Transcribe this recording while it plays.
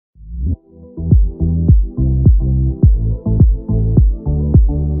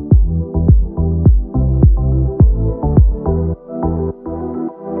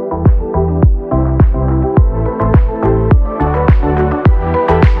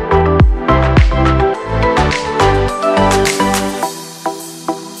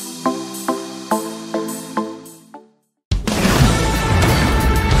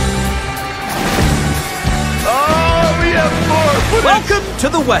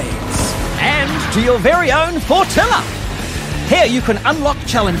and to your very own Fortilla. Here you can unlock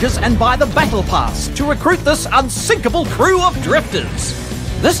challenges and buy the Battle Pass to recruit this unsinkable crew of drifters.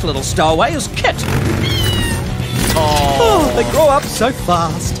 This little stowaway is Kit. Oh, they grow up so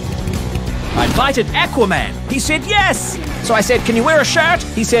fast. I invited Aquaman. He said yes. So I said, can you wear a shirt?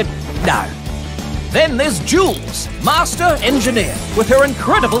 He said, no. Then there's Jules, master engineer, with her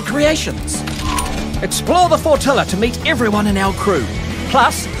incredible creations. Explore the Fortilla to meet everyone in our crew.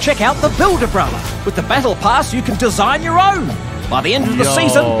 Plus, check out the Build Umbrella. With the Battle Pass, you can design your own. By the end of the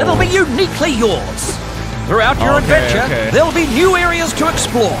season, it'll be uniquely yours. Throughout your adventure, there'll be new areas to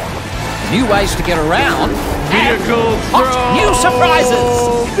explore, new ways to get around, and hot new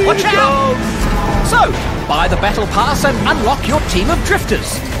surprises. Watch out! So, buy the Battle Pass and unlock your team of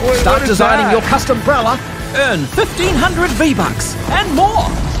drifters. Start designing your custom umbrella, earn 1,500 V-Bucks, and more.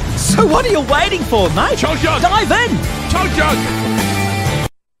 So what are you waiting for, mate? Dive in!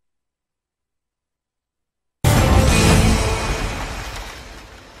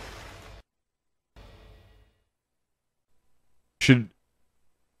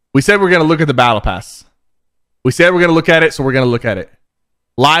 We said we're going to look at the Battle Pass. We said we're going to look at it, so we're going to look at it.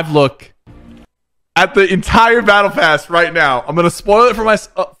 Live look at the entire Battle Pass right now. I'm going to spoil it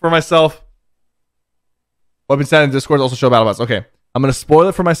for myself. Weapon Stat and Discord also show Battle Pass. Okay. I'm going to spoil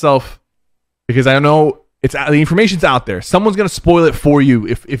it for myself because I know the information's out there. Someone's going to spoil it for you.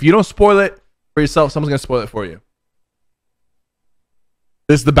 If you don't spoil it for yourself, someone's going to spoil it for you.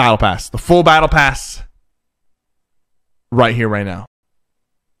 This is the Battle Pass. The full Battle Pass. Right here, right now.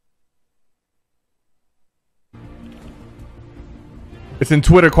 It's in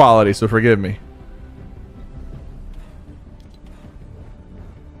Twitter quality, so forgive me.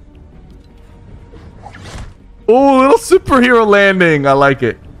 Oh, little superhero landing. I like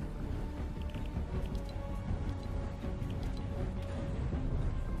it.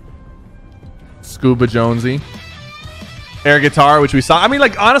 Scuba Jonesy. Air guitar, which we saw. I mean,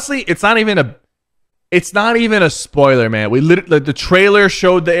 like, honestly, it's not even a spoiler, man. We literally, the trailer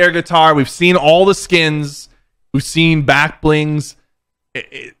showed the air guitar. We've seen all the skins. We've seen back blings.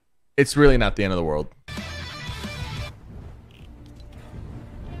 It's really not the end of the world.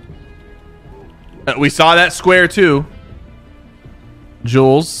 We saw that square too.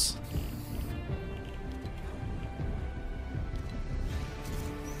 Jules.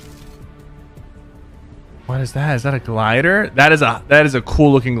 What is that? Is that a glider? That is a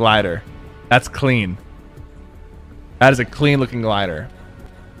cool looking glider. That's clean. That is a clean looking glider.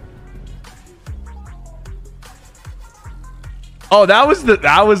 Oh, that was the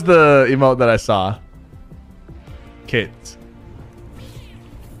emote that I saw. Kids.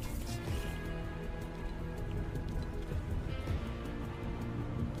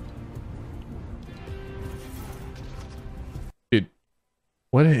 Dude,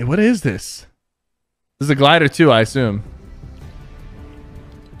 what is this? This is a glider too, I assume.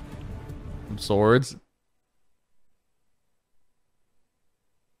 Some swords.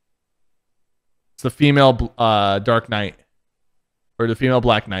 It's the female Dark Knight. Or the female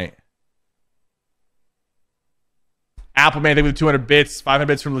Black Knight. Appleman, thank you for the 200 bits. 500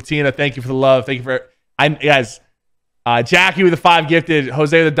 bits from Latina. Thank you for the love. Thank you for... guys. Jackie with the 5 gifted.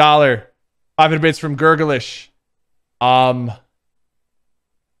 Jose with the $1. 500 bits from Gurglish. Guys,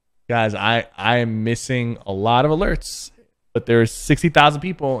 I am missing a lot of alerts. But there's 60,000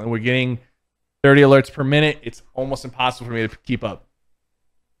 people and we're getting 30 alerts per minute. It's almost impossible for me to keep up.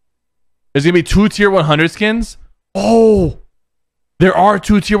 There's going to be 2 tier 100 skins. Oh! There are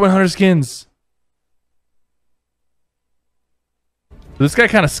 2 tier 100 skins. This guy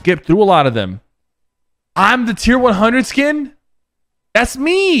kind of skipped through a lot of them. I'm the tier 100 skin? That's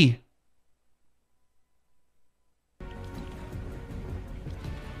me.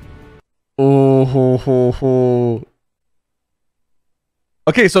 Oh, ho, ho, ho.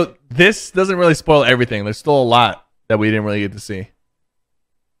 Okay, so this doesn't really spoil everything. There's still a lot that we didn't really get to see.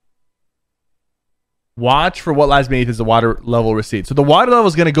 Watch for what lies beneath as the water level recedes. So the water level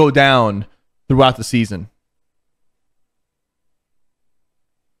is going to go down throughout the season.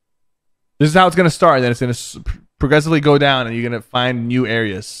 This is how it's going to start. And then it's going to progressively go down and you're going to find new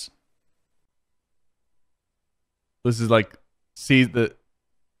areas. This is like, this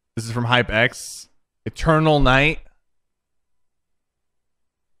is from HypeX. Eternal Night.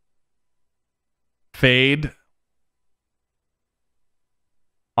 Fade.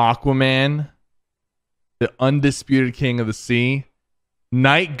 Aquaman. The Undisputed King of the Sea.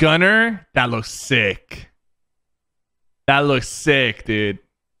 Night Gunner. That looks sick. That looks sick, dude.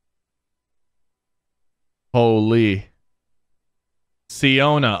 Holy.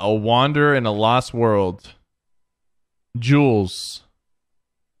 Siona, a wanderer in a lost world. Jules.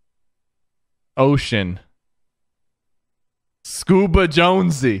 Ocean. Scuba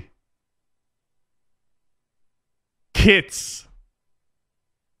Jonesy. Kits.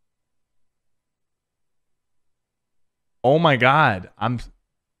 Oh my God.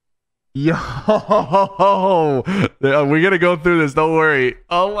 Yo. We're gonna go through this. Don't worry.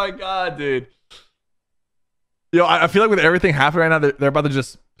 Oh my God, dude. Yo, I feel like with everything happening right now, they're about to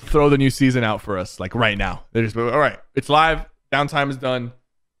just throw the new season out for us, like right now. They're just, all right, it's live. Downtime is done.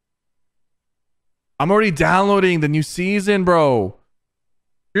 I'm already downloading the new season, bro.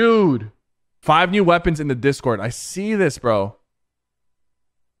 Dude. 5 new weapons in the Discord. I see this, bro.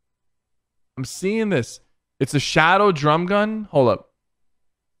 I'm seeing this. It's a shadow drum gun. Hold up.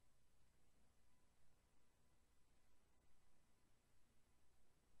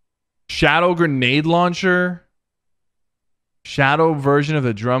 Shadow grenade launcher. Shadow version of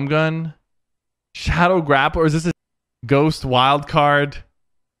the drum gun. Shadow grappler. Is this a ghost wild card?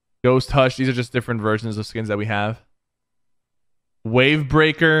 Ghost hush. These are just different versions of skins that we have. Wave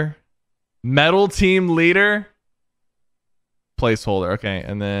breaker. Metal team leader. Placeholder. Okay.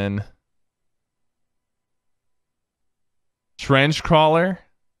 And then trench crawler.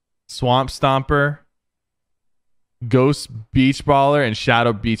 Swamp stomper. Ghost beach brawler and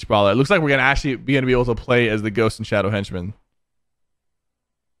shadow beach brawler. It looks like we're gonna actually be able to play as the ghost and shadow henchman.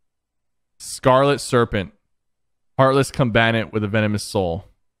 Scarlet serpent. Heartless combatant with a venomous soul.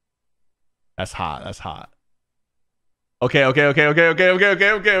 That's hot. That's hot. Okay. All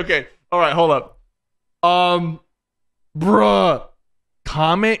right, hold up. Bruh.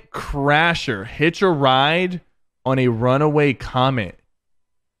 Comet crasher. Hitch a ride on a runaway comet.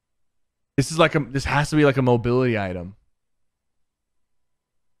 This has to be like a mobility item.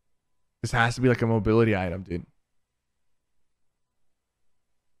 This has to be like a mobility item, dude.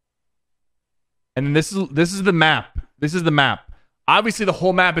 And then this is the map. This is the map. Obviously, the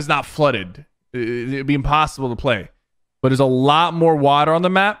whole map is not flooded. It'd be impossible to play. But there's a lot more water on the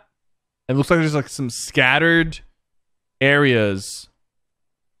map. And it looks like there's like some scattered areas.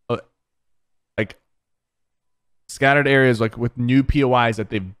 Like scattered areas like with new POIs that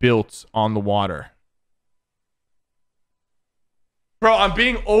they've built on the water. Bro, I'm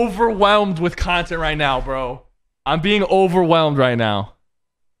being overwhelmed with content right now, bro. I'm being overwhelmed right now.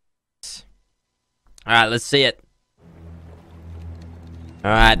 All right, let's see it.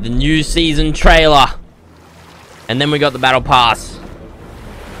 All right, the new season trailer. And then we got the battle pass.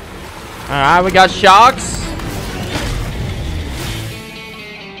 All right, we got sharks.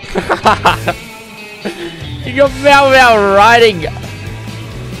 You got Mal riding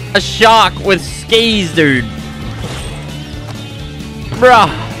a shark with skis, dude. Bruh.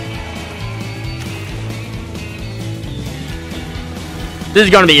 This is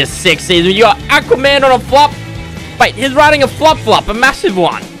gonna be a sick season. You got Aquaman on a flop. Wait, he's riding a flop, a massive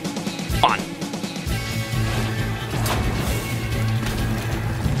one. Fun.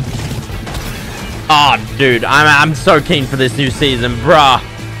 Oh, dude, I'm so keen for this new season, bruh.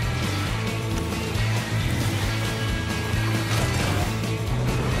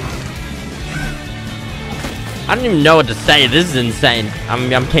 I don't even know what to say. This is insane. I'm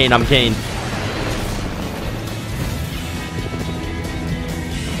keen.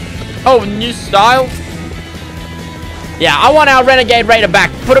 Oh, new style? Yeah, I want our Renegade Raider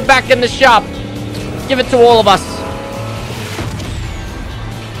back. Put it back in the shop. Give it to all of us.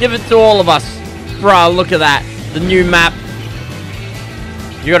 Give it to all of us. Bro, look at that. The new map.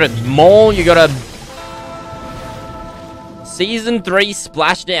 You got a mall. You got a Season 3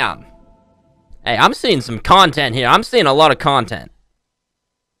 splashdown. Hey, I'm seeing some content here. I'm seeing a lot of content.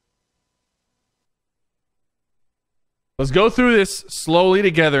 Let's go through this slowly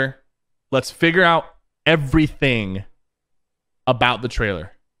together. Let's figure out everything about the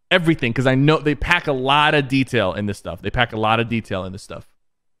trailer. Everything, because I know they pack a lot of detail in this stuff.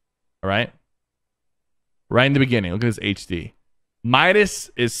 All right? Right in the beginning. Look at this HD.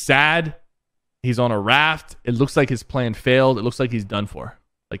 Midas is sad. He's on a raft. It looks like his plan failed. It looks like he's done for.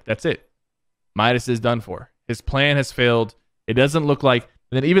 Like, that's it. Midas is done for. His plan has failed. It doesn't look like...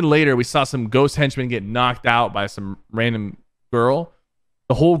 And then even later, we saw some ghost henchmen get knocked out by some random girl.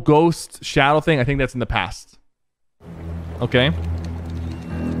 The whole ghost shadow thing, I think that's in the past. Okay.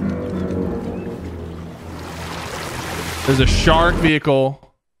 There's a shark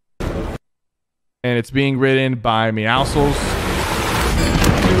vehicle. And it's being ridden by Meowscles.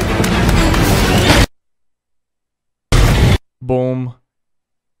 Boom.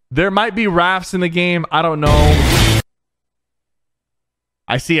 There might be rafts in the game. I don't know.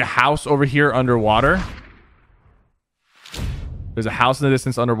 I see a house over here underwater. There's a house in the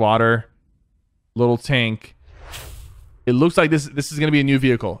distance underwater. Little tank. It looks like this is going to be a new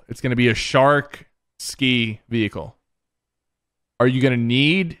vehicle. It's going to be a shark ski vehicle. Are you going to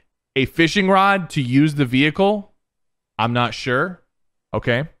need a fishing rod to use the vehicle? I'm not sure.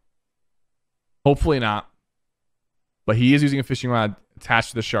 Okay. Hopefully not. But he is using a fishing rod attached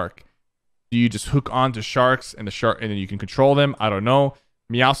to the shark. Do you just hook onto sharks and then you can control them? I don't know.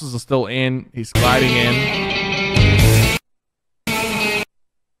 Meowscles is still in. He's gliding in.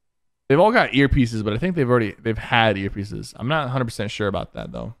 They've all got earpieces, but I think they've had earpieces. I'm not 100% sure about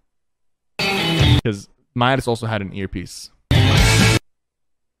that though. Because Midas also had an earpiece.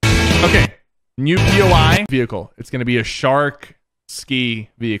 Okay. New POI vehicle. It's going to be a shark ski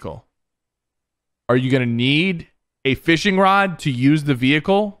vehicle. Are you going to need a fishing rod to use the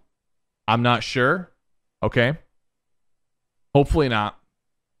vehicle? I'm not sure. Okay. Hopefully not.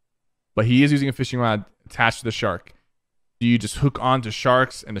 But he is using a fishing rod attached to the shark. Do you just hook onto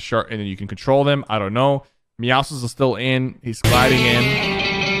sharks and then you can control them? I don't know. Meowscles is still in. He's gliding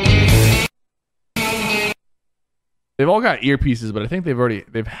in. They've all got earpieces, but I think they've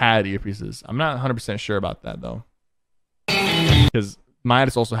had earpieces. I'm not 100% sure about that though. Because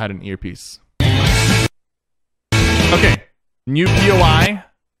Midas also had an earpiece. Okay. New POI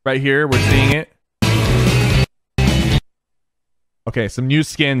right here. We're seeing it. Okay, some new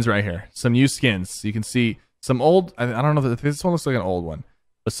skins right here. Some new skins. You can see some old. I don't know if this one looks like an old one,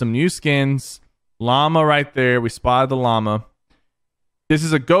 but some new skins. Llama right there. We spotted the llama. This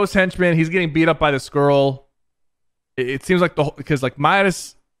is a ghost henchman. He's getting beat up by the squirrel. It seems like because like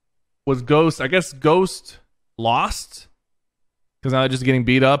Midas was ghost. I guess ghost lost because now they're just getting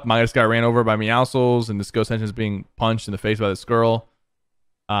beat up. Midas got ran over by Meowscles, and this ghost henchman is being punched in the face by the squirrel.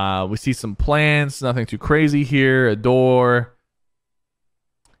 We see some plants. Nothing too crazy here. A door.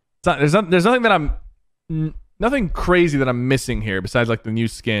 There's nothing that nothing crazy that I'm missing here besides like the new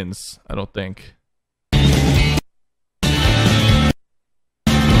skins. I don't think.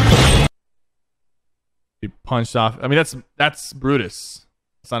 He punched off. I mean, that's Brutus.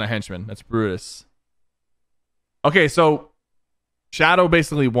 It's not a henchman. That's Brutus. Okay, so Shadow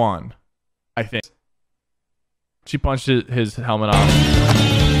basically won, I think. She punched his helmet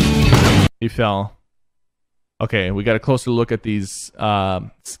off. He fell. Okay, we got a closer look at these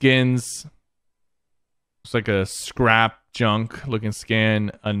skins. It's like a scrap junk looking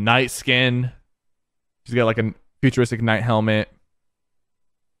skin. A knight skin. She's got like a futuristic knight helmet.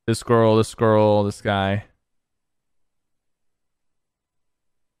 This squirrel, this guy.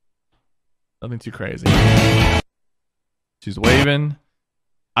 Nothing too crazy. She's waving.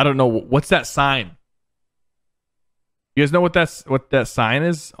 I don't know. What's that sign? You guys know what that sign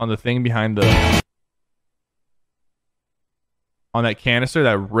is on the thing behind the... on that canister,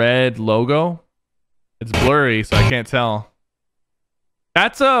 that red logo? It's blurry, so I can't tell.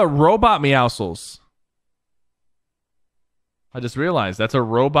 That's a robot Meowscles. I just realized that's a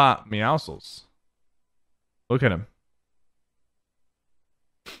robot Meowscles. Look at him.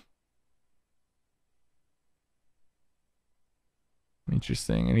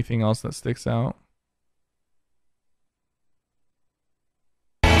 Interesting. Anything else that sticks out?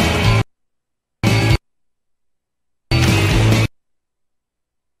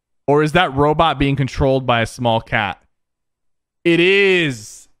 Or is that robot being controlled by a small cat? It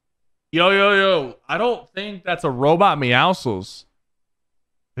is. Yo. I don't think that's a robot Meowscles.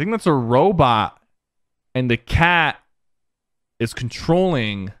 I think that's a robot. And the cat is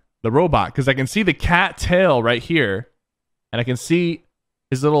controlling the robot. Because I can see the cat tail right here. And I can see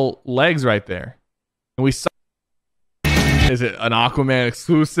his little legs right there. And we saw... Is it an Aquaman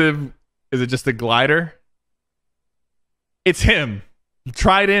exclusive? Is it just a glider? It's him.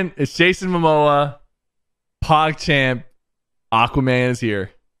 Trident. It's Jason Momoa. PogChamp. Aquaman is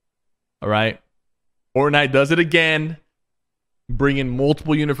here. All right. Fortnite does it again. Bringing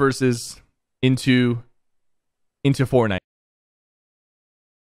multiple universes into Fortnite.